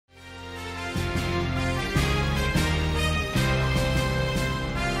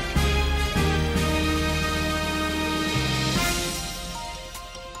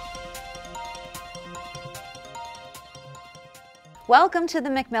Welcome to the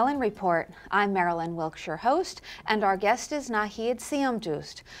MacMillan Report. I'm Marilyn Wilkshire, host, and our guest is Ehsan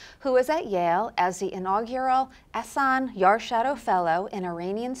Siamdoust, who is at Yale as the inaugural Ehsan Yarshater Fellow in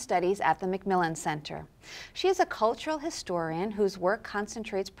Iranian Studies at the MacMillan Center. She is a cultural historian whose work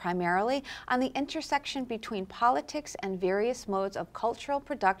concentrates primarily on the intersection between politics and various modes of cultural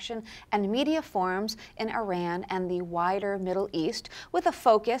production and media forms in Iran and the wider Middle East, with a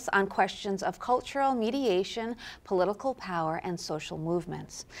focus on questions of cultural mediation, political power, and social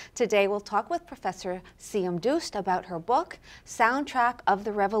movements. Today we'll talk with Professor Siamdoust about her book, Soundtrack of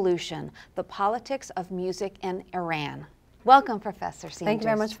the Revolution: The Politics of Music in Iran. Welcome, Professor Siamdoust. Thank you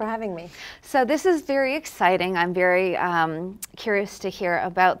very much for having me. So this is very exciting. I'm very curious to hear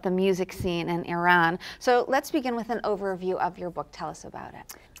about the music scene in Iran. So let's begin with an overview of your book. Tell us about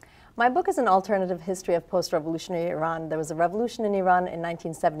it. My book is an alternative history of post-revolutionary Iran. There was a revolution in Iran in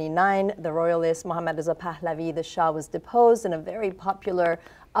 1979. The royalist Mohammad Reza Pahlavi, the Shah, was deposed in a very popular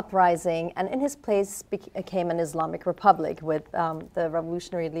uprising, and in his place became an Islamic republic with the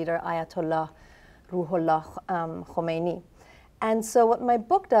revolutionary leader Ayatollah Ruhollah Khomeini. And so what my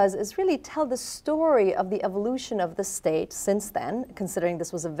book does is really tell the story of the evolution of the state since then, considering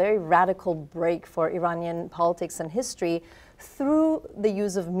this was a very radical break for Iranian politics and history, through the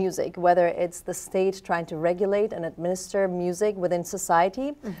use of music, whether it's the state trying to regulate and administer music within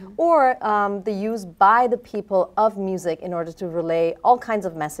society, or the use by the people of music in order to relay all kinds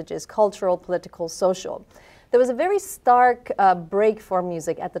of messages, cultural, political, social. There was a very stark break for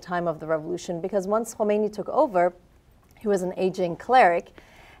music at the time of the revolution, because once Khomeini took over, he was an aging cleric,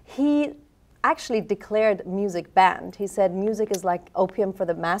 he actually declared music banned. He said music is like opium for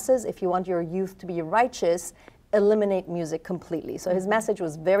the masses. If you want your youth to be righteous, eliminate music completely. So his message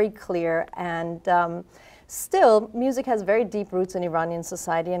was very clear, and still music has very deep roots in Iranian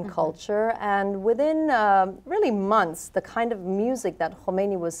society and culture, and within really months, the kind of music that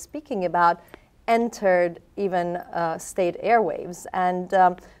Khomeini was speaking about entered even state airwaves. And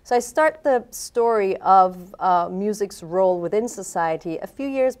so I start the story of music's role within society a few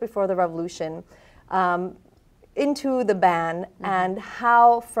years before the revolution, into the ban, and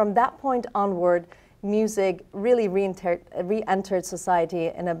how from that point onward music really re-entered society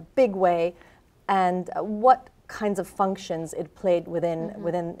in a big way, and what kinds of functions it played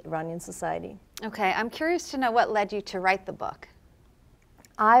within Iranian society. Okay, I'm curious to know what led you to write the book.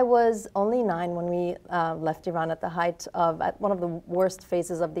 I was only 9 when we left Iran at the height of, at one of the worst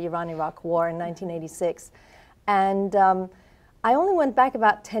phases of the Iran-Iraq War in 1986. And I only went back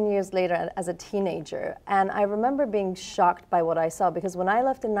about 10 years later as a teenager. And I remember being shocked by what I saw, because when I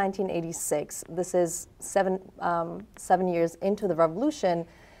left in 1986, this is seven years into the revolution,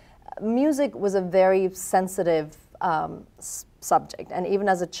 music was a very sensitive subject. And even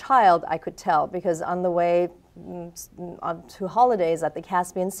as a child, I could tell, because on the way to holidays at the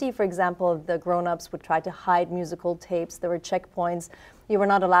Caspian Sea, for example, the grown-ups would try to hide musical tapes. There were checkpoints. You were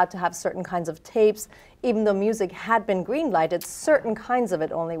not allowed to have certain kinds of tapes, even though music had been green-lighted. Certain kinds of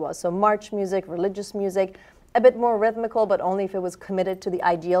it only was. So march music, religious music, a bit more rhythmical, but only if it was committed to the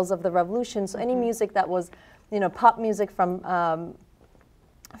ideals of the revolution. So any music that was, pop music from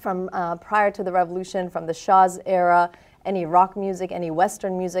prior to the revolution, from the Shah's era, any rock music, any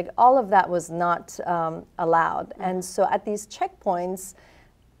Western music, all of that was not allowed. And so at these checkpoints,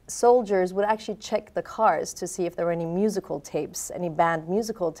 soldiers would actually check the cars to see if there were any musical tapes, any banned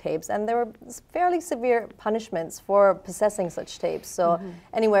musical tapes, and there were fairly severe punishments for possessing such tapes. So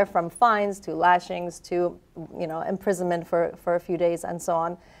anywhere from fines to lashings to, imprisonment for a few days and so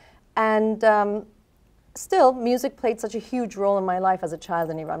on. And still, music played such a huge role in my life as a child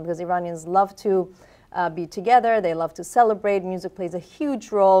in Iran, because Iranians love to be together, they love to celebrate. Music plays a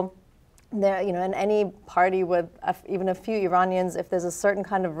huge role there, in any party with even a few Iranians. If there's a certain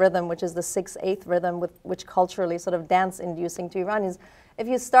kind of rhythm, which is the 6/8 rhythm, which culturally sort of dance-inducing to Iranians, if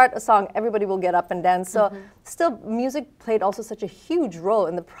you start a song, everybody will get up and dance. So still, music played also such a huge role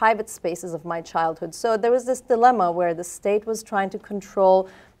in the private spaces of my childhood. So there was this dilemma where the state was trying to control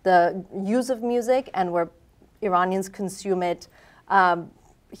the use of music, and where Iranians consume it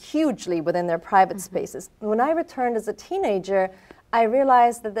hugely within their private spaces. When I returned as a teenager, I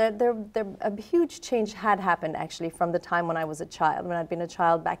realized that a huge change had happened actually from the time when I was a child, when I'd been a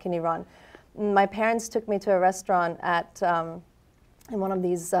child back in Iran. My parents took me to a restaurant at in one of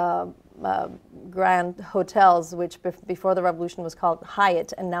these grand hotels, which before the revolution was called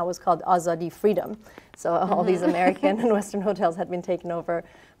Hyatt and now was called Azadi Freedom. So all these American and Western hotels had been taken over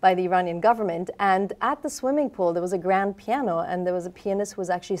by the Iranian government. And at the swimming pool, there was a grand piano, and there was a pianist who was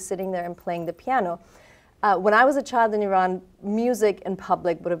actually sitting there and playing the piano. When I was a child in Iran, music in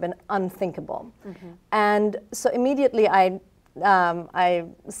public would have been unthinkable. And so immediately I I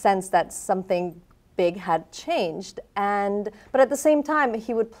sensed that something big had changed. But at the same time,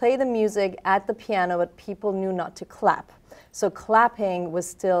 he would play the music at the piano, but people knew not to clap. So clapping was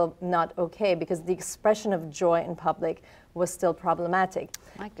still not okay because the expression of joy in public was still problematic.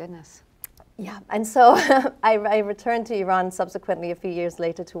 My goodness. Yeah, and so I returned to Iran subsequently a few years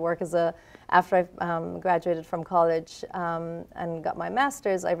later to work after I graduated from college and got my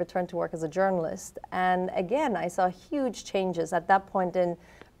master's, I returned to work as a journalist. And again, I saw huge changes. At that point in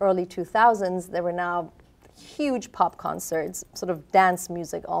early 2000s, there were now huge pop concerts, sort of dance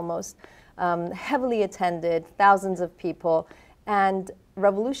music almost, heavily attended, thousands of people. And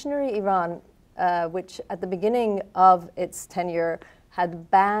revolutionary Iran, which at the beginning of its tenure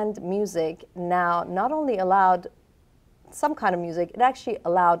had banned music, now not only allowed some kind of music, it actually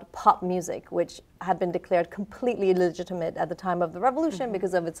allowed pop music, which had been declared completely illegitimate at the time of the revolution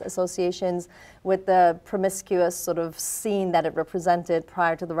because of its associations with the promiscuous sort of scene that it represented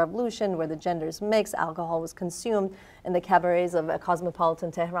prior to the revolution, where the genders mixed, alcohol was consumed in the cabarets of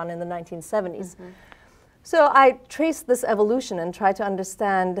cosmopolitan Tehran in the 1970s. So I traced this evolution and tried to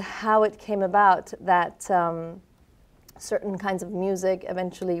understand how it came about that certain kinds of music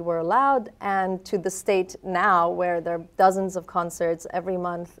eventually were allowed, and to the state now where there are dozens of concerts every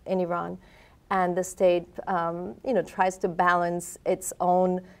month in Iran, and the state tries to balance its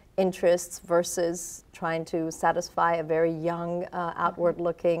own interests versus trying to satisfy a very young,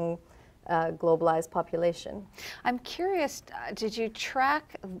 outward-looking, globalized population. I'm curious, did you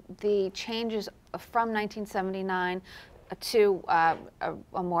track the changes from 1979 to a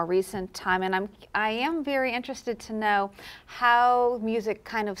more recent time? And I am very interested to know how music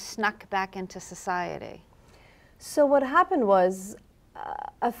kind of snuck back into society. So what happened was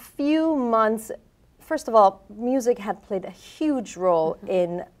a few months, first of all, music had played a huge role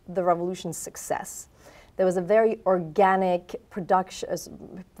in the revolution's success. There was a very organic production,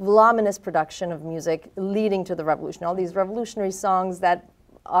 voluminous production of music leading to the revolution. All these revolutionary songs that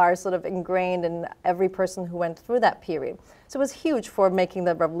are sort of ingrained in every person who went through that period. So it was huge for making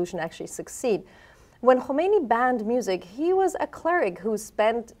the revolution actually succeed. When Khomeini banned music, he was a cleric who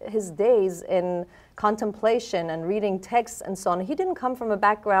spent his days in contemplation and reading texts and so on. He didn't come from a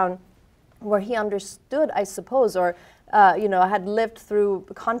background where he understood, I suppose, or had lived through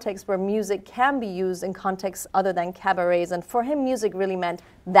a context where music can be used in contexts other than cabarets. And for him, music really meant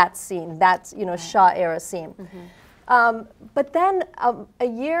that scene, that Shah era scene. But then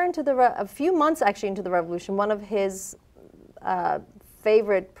a few months actually into the revolution, one of his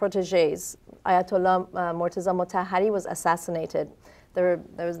favorite proteges, Ayatollah Mortaza Motahhari, was assassinated. There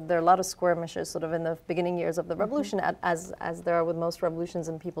are a lot of skirmishes sort of in the beginning years of the revolution, as there are with most revolutions,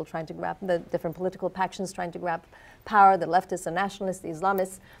 and people trying to grab the different political factions trying to grab power, the leftists, the nationalists, the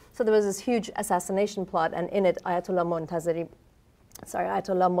Islamists. So there was this huge assassination plot, and in it Ayatollah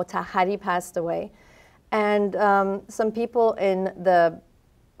Motahhari passed away. And some people in the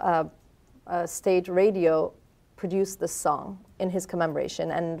state radio produced this song in his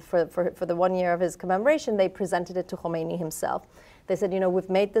commemoration. And for the 1 year of his commemoration, they presented it to Khomeini himself. They said, we've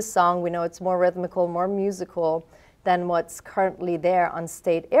made this song. We know it's more rhythmical, more musical than what's currently there on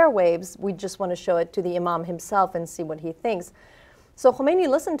state airwaves. We just want to show it to the Imam himself and see what he thinks. So Khomeini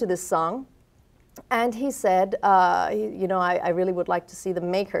listened to this song, and he said, I really would like to see the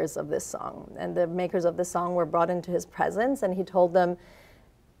makers of this song. And the makers of this song were brought into his presence, and he told them,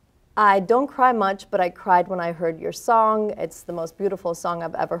 I don't cry much, but I cried when I heard your song. It's the most beautiful song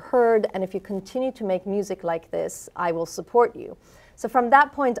I've ever heard, and if you continue to make music like this, I will support you. So from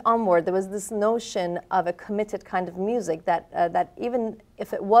that point onward, there was this notion of a committed kind of music that even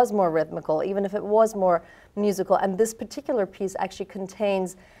if it was more rhythmical, even if it was more musical, and this particular piece actually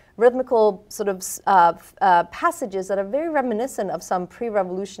contains rhythmical sort of passages that are very reminiscent of some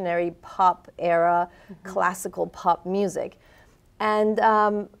pre-revolutionary pop era, classical pop music. And,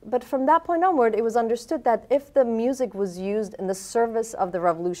 but from that point onward, it was understood that if the music was used in the service of the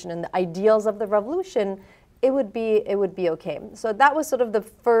revolution and the ideals of the revolution, it would be okay. So that was sort of the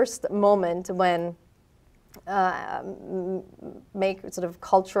first moment when sort of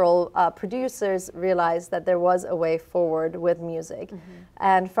cultural producers realized that there was a way forward with music.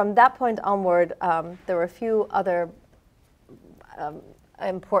 And from that point onward, there were a few other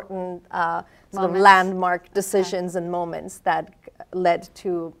important sort of landmark decisions and moments that led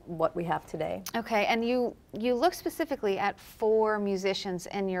to what we have today. Okay, and you look specifically at 4 musicians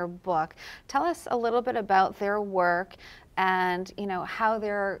in your book. Tell us a little bit about their work and how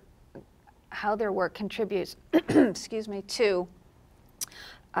their work contributes excuse me, to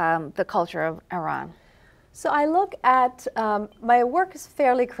the culture of Iran. So I look at, my work is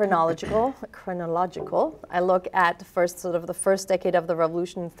fairly chronological. I look at first, sort of the first decade of the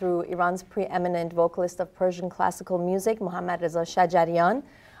revolution through Iran's preeminent vocalist of Persian classical music, Mohammad Reza Shajarian.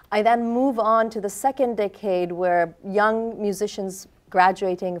 I then move on to the second decade where young musicians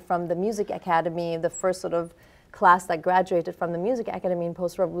graduating from the Music Academy, the first sort of class that graduated from the Music Academy in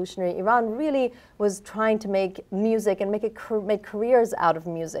post-revolutionary Iran, really was trying to make music and make careers out of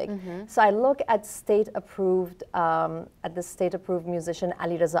music. So I look at state-approved, the state-approved musician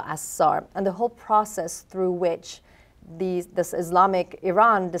Ali Reza Assar and the whole process through which this Islamic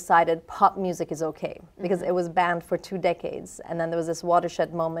Iran decided pop music is okay, because it was banned for 2 decades. And then there was this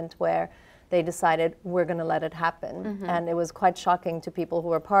watershed moment where they decided we're going to let it happen. And it was quite shocking to people who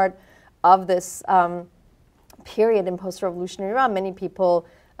were part of this period in post-revolutionary Iran. Many people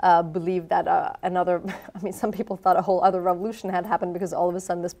believed that some people thought a whole other revolution had happened because all of a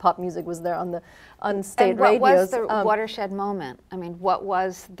sudden this pop music was there on state radios. What was the watershed moment? I mean, what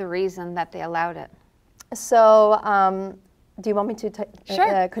was the reason that they allowed it? So, do you want me to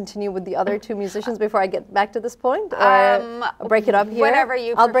sure. Continue with the other 2 musicians before I get back to this point? Or break it up here? Whatever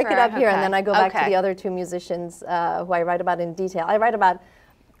you prefer. I'll break it up here, okay. and then I go back to the other 2 musicians who I write about in detail. I write about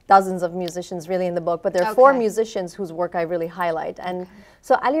dozens of musicians really in the book, but there are 4 musicians whose work I really highlight. And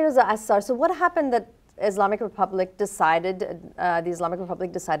so Ali Reza Assar, so what happened that the Islamic Republic decided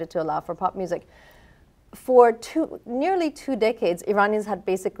to allow for pop music? For nearly 2 decades, Iranians had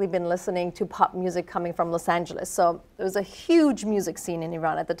basically been listening to pop music coming from Los Angeles. So there was a huge music scene in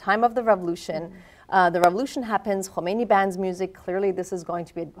Iran at the time of the revolution. The revolution happens, Khomeini bans music. Clearly, this is going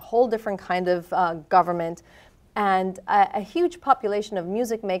to be a whole different kind of government. And a huge population of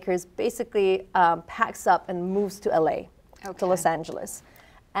music makers basically packs up and moves to LA, to Los Angeles.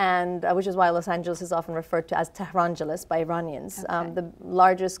 And which is why Los Angeles is often referred to as Tehrangeles by Iranians. The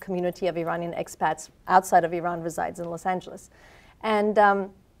largest community of Iranian expats outside of Iran resides in Los Angeles. And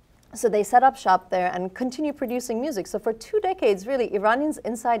so they set up shop there and continue producing music. So for 2 decades, really, Iranians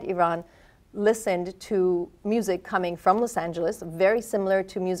inside Iran listened to music coming from Los Angeles, very similar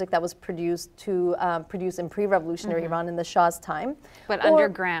to music that was produced in pre-revolutionary Iran in the Shah's time. But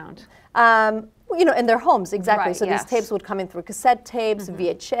underground. You know, in their homes, exactly. Right, so these tapes would come in through cassette tapes,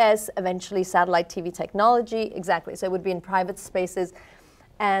 VHS, eventually satellite TV technology, exactly. So it would be in private spaces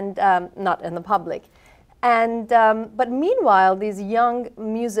and not in the public. And but meanwhile, these young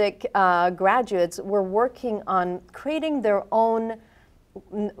music graduates were working on creating their own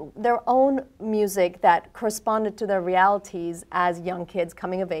music that corresponded to their realities as young kids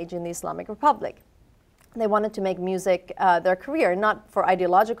coming of age in the Islamic Republic. They wanted to make music their career, not for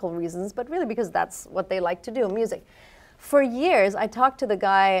ideological reasons, but really because that's what they like to do, music. For years, I talked to the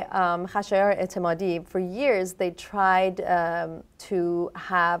guy, Khashayar Etemadi. For years, they tried to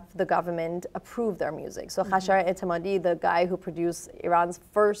have the government approve their music. So Khashayar Etemadi, the guy who produced Iran's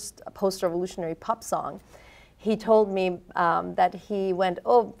first post-revolutionary pop song, he told me that he went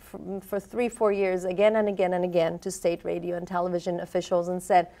for 3-4 years again and again and again to state radio and television officials and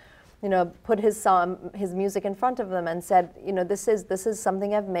said, you know, put his music in front of them and said, you know, this is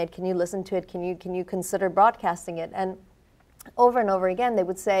something I've made. Can you listen to it? Can you consider broadcasting it? And over and over again, they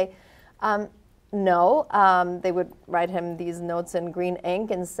would say, no. They would write him these notes in green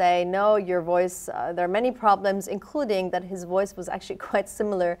ink and say, no, your voice. There are many problems, including that his voice was actually quite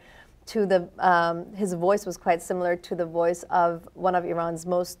similar to the voice of one of Iran's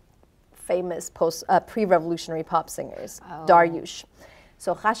most famous pre-revolutionary pop singers, Daryush.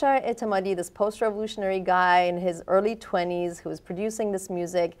 So Khashayar Etemadi, this post-revolutionary guy in his early 20s who was producing this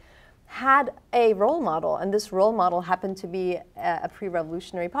music, had a role model, and this role model happened to be a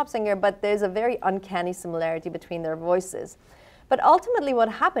pre-revolutionary pop singer, but there's a very uncanny similarity between their voices. But ultimately what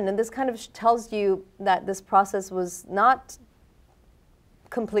happened, and this kind of tells you that this process was not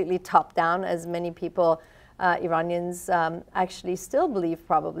completely top-down, as many people, Iranians actually still believe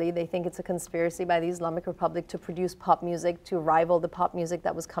probably. They think it's a conspiracy by the Islamic Republic to produce pop music to rival the pop music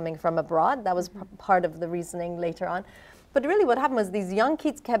that was coming from abroad. That was part of the reasoning later on. But really what happened was these young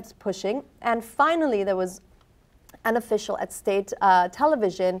kids kept pushing, and finally there was an official at state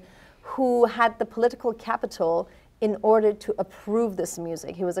television who had the political capital in order to approve this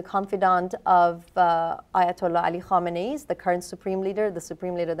music. He was a confidant of Ayatollah Ali Khamenei, the current supreme leader, the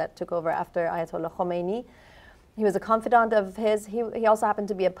supreme leader that took over after Ayatollah Khomeini. He was a confidant of his. He also happened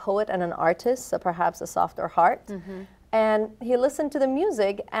to be a poet and an artist, so perhaps a softer heart. And he listened to the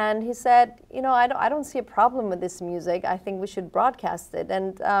music and he said, you know, I don't see a problem with this music. I think we should broadcast it.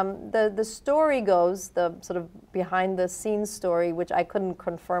 And the story goes, the sort of behind the scenes story, which I couldn't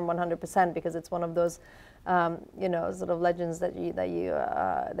confirm 100% because it's one of those, you know, sort of legends that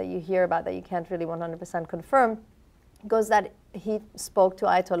you hear about that you can't really 100% confirm, goes that he spoke to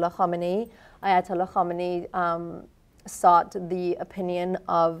Ayatollah Khamenei. Ayatollah Khamenei sought the opinion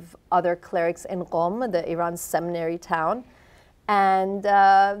of other clerics in Qom, the Iran's seminary town. And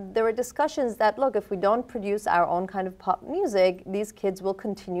there were discussions that, look, if we don't produce our own kind of pop music, these kids will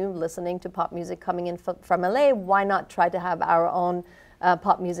continue listening to pop music coming in from LA. Why not try to have our own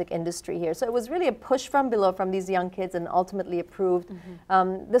pop music industry here? So it was really a push from below from these young kids and ultimately approved.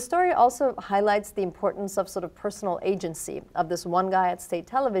 The story also highlights the importance of sort of personal agency of this one guy at state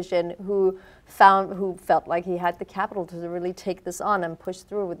television who felt like he had the capital to really take this on and push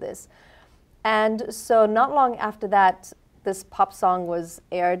through with this. And so not long after that, this pop song was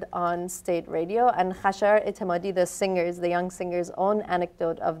aired on state radio, and Khashar Etemadi, the young singer's own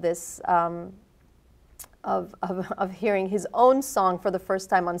anecdote of this of hearing his own song for the first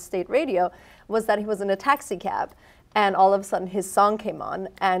time on state radio was that he was in a taxi cab and all of a sudden his song came on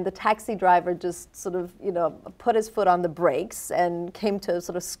and the taxi driver just sort of, you know, put his foot on the brakes and came to a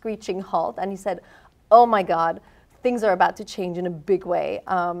sort of screeching halt, and he said, oh my God, things are about to change in a big way.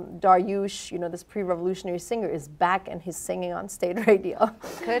 Daryush, you know, this pre-revolutionary singer, is back and he's singing on state radio.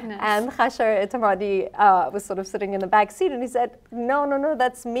 Goodness. And Khashar Etemadi was sort of sitting in the back seat, and he said, no,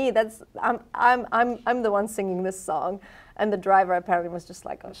 that's me. I'm the one singing this song. And the driver apparently was just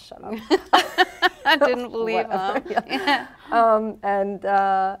like, oh, shut up. I didn't believe him. Yeah.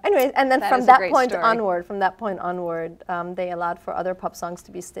 Anyways, and then from that point onward, they allowed for other pop songs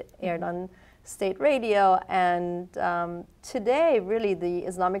to be aired on state radio, and today really the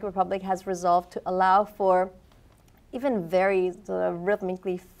Islamic Republic has resolved to allow for even very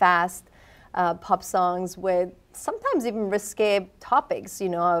rhythmically fast pop songs with sometimes even risque topics, you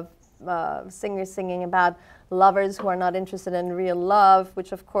know, of singers singing about lovers who are not interested in real love,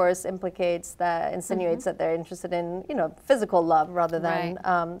 which of course insinuates that they're interested in, you know, physical love rather than,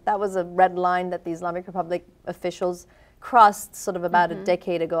 that was a red line that the Islamic Republic officials crossed sort of about a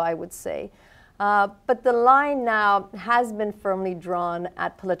decade ago, I would say. But the line now has been firmly drawn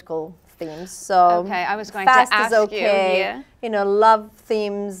at political themes. So okay, I was going to fast ask is okay. you. Yeah. You know, love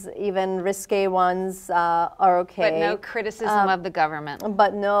themes, even risque ones, are okay. But no criticism of the government.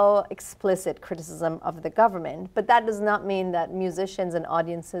 But no explicit criticism of the government. But that does not mean that musicians and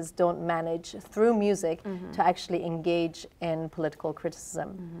audiences don't manage through music to actually engage in political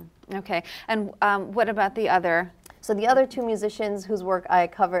criticism. Okay, and what about the other? So the other two musicians whose work I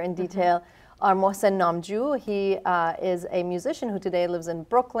cover in detail are Mohsen Namju. He is a musician who today lives in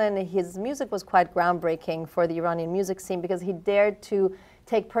Brooklyn. His music was quite groundbreaking for the Iranian music scene because he dared to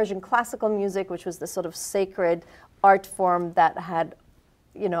take Persian classical music, which was this sort of sacred art form that had,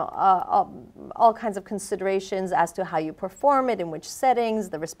 you know, all kinds of considerations as to how you perform it, in which settings,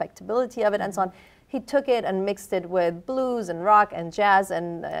 the respectability of it, and so on. He took it and mixed it with blues and rock and jazz,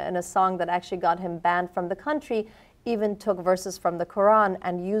 and a song that actually got him banned from the country even took verses from the Quran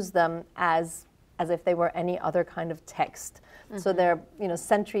and used them as if they were any other kind of text. So there are, you know,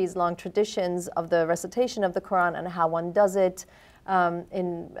 centuries-long traditions of the recitation of the Quran and how one does it,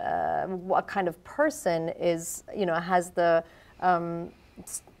 what kind of person is, you know, has the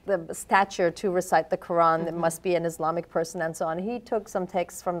stature to recite the Quran. It must be an Islamic person and so on. He took some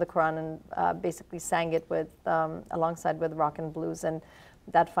texts from the Quran and basically sang it with alongside with rock and blues, and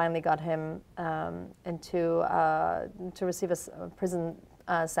that finally got him to receive a prison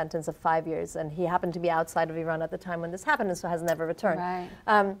sentence of 5 years. And he happened to be outside of Iran at the time when this happened, and so has never returned.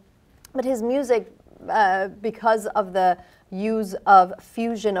 Right. But his music, because of the use of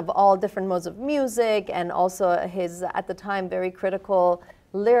fusion of all different modes of music, and also his, at the time, very critical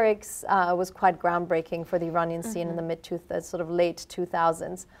lyrics, was quite groundbreaking for the Iranian scene in the sort of late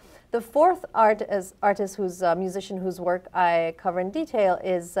 2000s. The fourth artist who's a musician whose work I cover in detail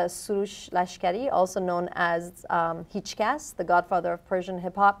is Surush Lashkari, also known as Hichkas, the godfather of Persian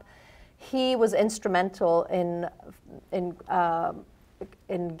hip-hop. He was instrumental in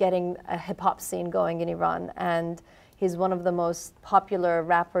getting a hip-hop scene going in Iran, and he's one of the most popular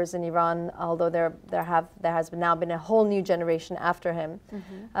rappers in Iran, although there has now been a whole new generation after him.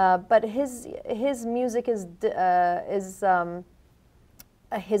 But his music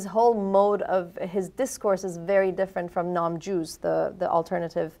his whole mode of his discourse is very different from Namju's, the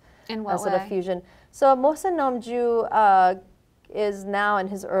alternative sort of fusion. So Mohsen Namju is now in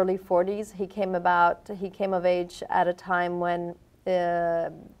his early 40s. He came of age at a time when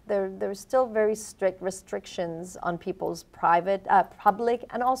there's still very strict restrictions on people's public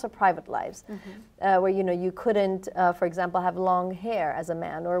and also private lives, where you couldn't, for example, have long hair as a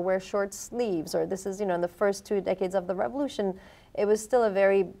man or wear short sleeves. Or this is in the first 2 decades of the revolution, it was still a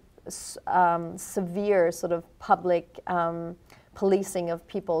very severe sort of public policing of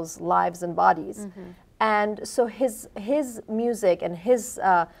people's lives and bodies. And so his music and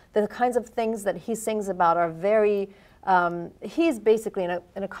the kinds of things that he sings about are very, he's basically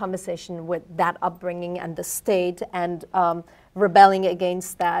in a conversation with that upbringing and the state and rebelling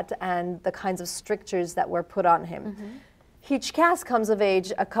against that and the kinds of strictures that were put on him. Hichkas comes of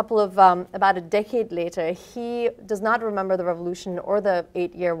age about a decade later. He does not remember the revolution or the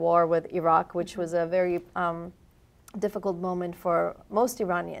 8-year war with Iraq, which was a very difficult moment for most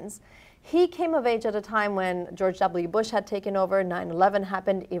Iranians. He came of age at a time when George W. Bush had taken over, 9/11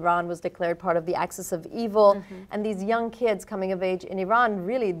 happened, Iran was declared part of the axis of evil, and these young kids coming of age in Iran,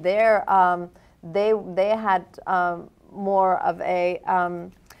 really they had more of a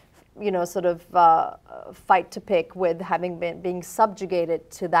fight to pick with being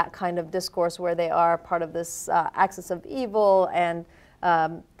subjugated to that kind of discourse where they are part of this axis of evil and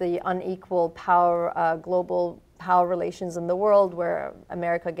the unequal power, global power relations in the world, where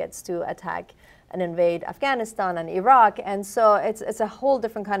America gets to attack and invade Afghanistan and Iraq. And so it's a whole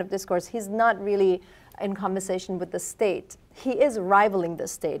different kind of discourse. He's not really in conversation with the state. He is rivaling the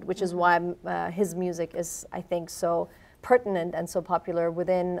state, which is why his music is, I think, so pertinent and so popular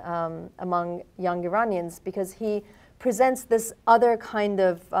within among young Iranians, because he presents this other kind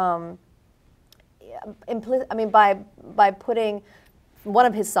of by putting one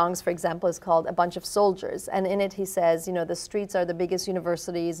of his songs, for example, is called "A Bunch of Soldiers," and in it he says, the streets are the biggest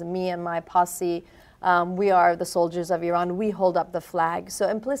universities, me and my posse, we are the soldiers of Iran, we hold up the flag. So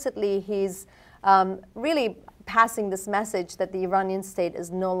implicitly he's really passing this message that the Iranian state is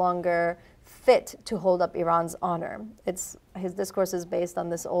no longer fit to hold up Iran's honor. His discourse is based on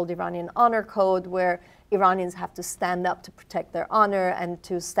this old Iranian honor code where Iranians have to stand up to protect their honor and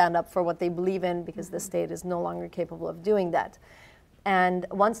to stand up for what they believe in, because the state is no longer capable of doing that. And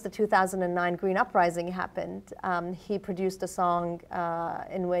once the 2009 Green Uprising happened, he produced a song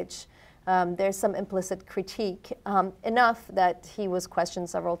in which there's some implicit critique, enough that he was questioned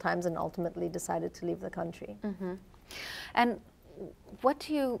several times and ultimately decided to leave the country. And what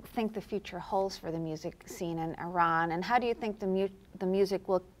do you think the future holds for the music scene in Iran, and how do you think the music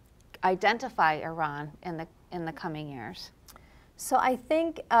will identify Iran in the coming years? So I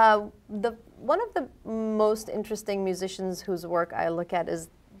think one of the most interesting musicians whose work I look at is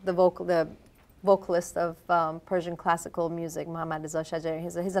the vocalist of Persian classical music, Mohammad Reza Shajari.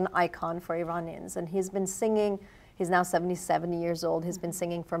 He's an icon for Iranians, and he's been singing. He's now 77 years old. He's been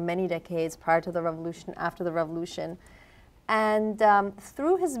singing for many decades, prior to the revolution, after the revolution. And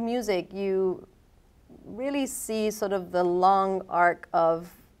through his music, you really see sort of the long arc of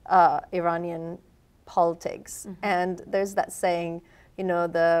Iranian politics. And there's that saying,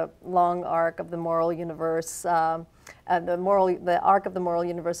 the long arc of the moral universe, the arc of the moral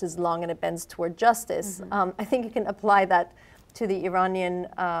universe is long and it bends toward justice. I think you can apply that to the Iranian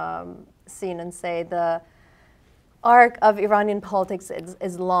scene and say the arc of Iranian politics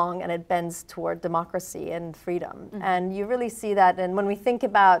is long and it bends toward democracy and freedom. And you really see that. And when we think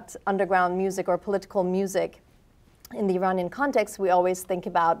about underground music or political music in the Iranian context, we always think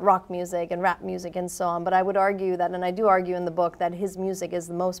about rock music and rap music and so on. But I would argue that, and I do argue in the book, that his music is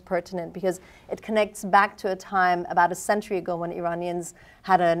the most pertinent because it connects back to a time about a century ago when Iranians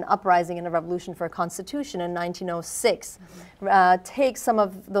had an uprising and a revolution for a constitution in 1906. Take some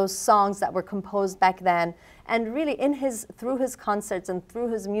of those songs that were composed back then, and really through his concerts and through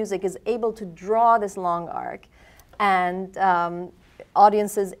his music is able to draw this long arc. And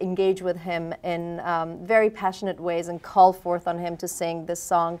audiences engage with him in very passionate ways and call forth on him to sing this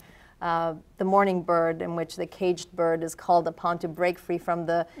song, The Morning Bird, in which the caged bird is called upon to break free from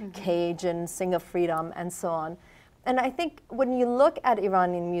the cage and sing of freedom and so on. And I think when you look at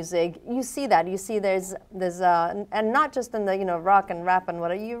Iranian music, you see that. You see there's and not just in the rock and rap and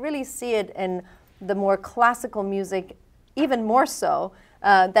whatever, you really see it in the more classical music, even more so,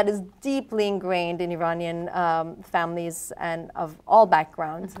 that is deeply ingrained in Iranian families and of all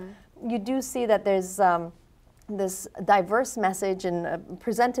backgrounds. You do see that there's this diverse message and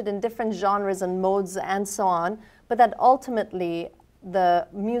presented in different genres and modes and so on, but that ultimately the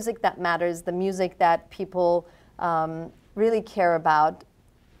music that matters, the music that people really care about,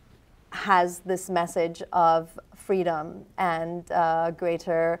 has this message of freedom and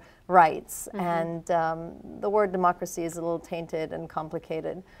greater rights. And the word democracy is a little tainted and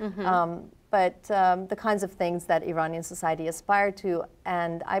complicated. the kinds of things that Iranian society aspire to.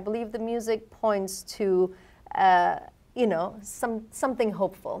 And I believe the music points to, you know, something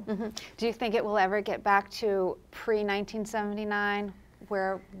hopeful. Mm-hmm. Do you think it will ever get back to pre-1979,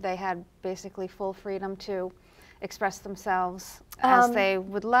 where they had basically full freedom to express themselves as they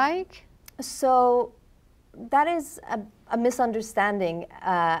would like? So that is a misunderstanding.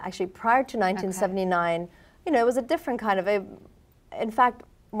 Actually, prior to 1979, you know, it was a different kind of in fact,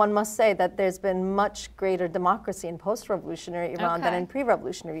 one must say that there's been much greater democracy in post-revolutionary Iran than in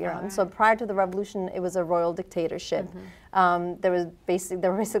pre-revolutionary Iran. So prior to the revolution, it was a royal dictatorship. There were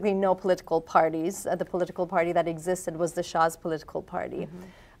basically no political parties. The political party that existed was the Shah's political party.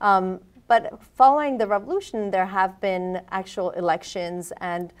 But following the revolution, there have been actual elections,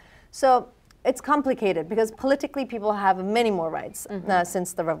 and so it's complicated because politically people have many more rights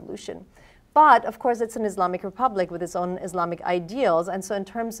since the revolution. But of course, it's an Islamic republic with its own Islamic ideals, and so in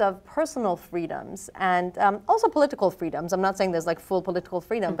terms of personal freedoms and also political freedoms, I'm not saying there's like full political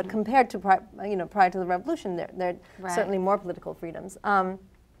freedom, but compared to prior to the revolution, there are certainly more political freedoms.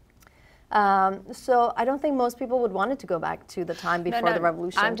 So I don't think most people would want it to go back to the time before the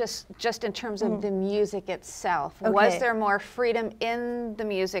revolution. I'm just in terms of the music itself. Was there more freedom in the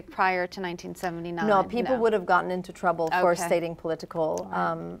music prior to 1979? No, people would have gotten into trouble for stating political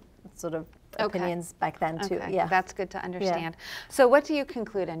sort of opinions back then too. Yeah, that's good to understand. So what do you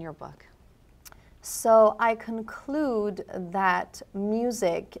conclude in your book? So I conclude that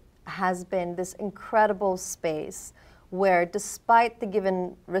music has been this incredible space where, despite the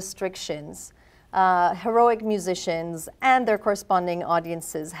given restrictions, heroic musicians and their corresponding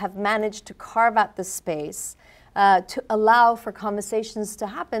audiences have managed to carve out the space to allow for conversations to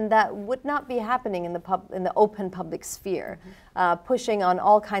happen that would not be happening in the open public sphere, pushing on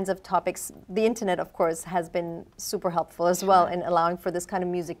all kinds of topics. The internet, of course, has been super helpful as well in allowing for this kind of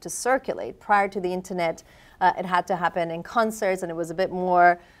music to circulate. Prior to the internet, it had to happen in concerts, and it was a bit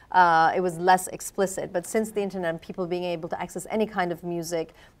more, it was less explicit. But since the internet and people being able to access any kind of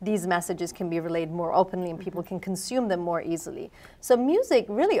music, these messages can be relayed more openly and people can consume them more easily. So music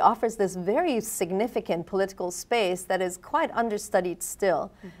really offers this very significant political space that is quite understudied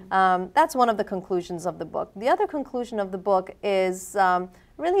still. That's one of the conclusions of the book. The other conclusion of the book is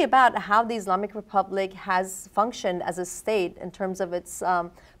really about how the Islamic Republic has functioned as a state in terms of its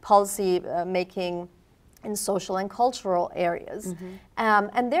policy making in social and cultural areas.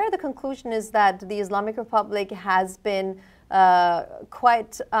 And there the conclusion is that the Islamic Republic has been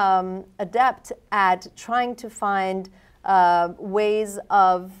quite adept at trying to find ways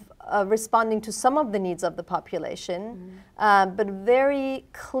of responding to some of the needs of the population, but very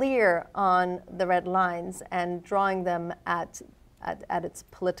clear on the red lines and drawing them at its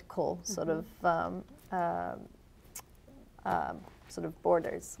political sort of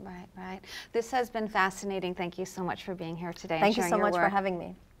borders. Right, right. This has been fascinating. Thank you so much for being here today. Thank you so much for having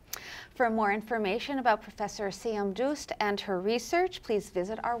me. For more information about Professor Siamdoust and her research, please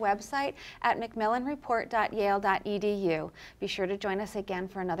visit our website at macmillanreport.yale.edu. Be sure to join us again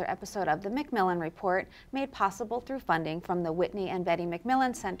for another episode of the MacMillan Report, made possible through funding from the Whitney and Betty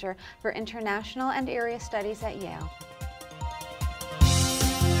MacMillan Center for International and Area Studies at Yale.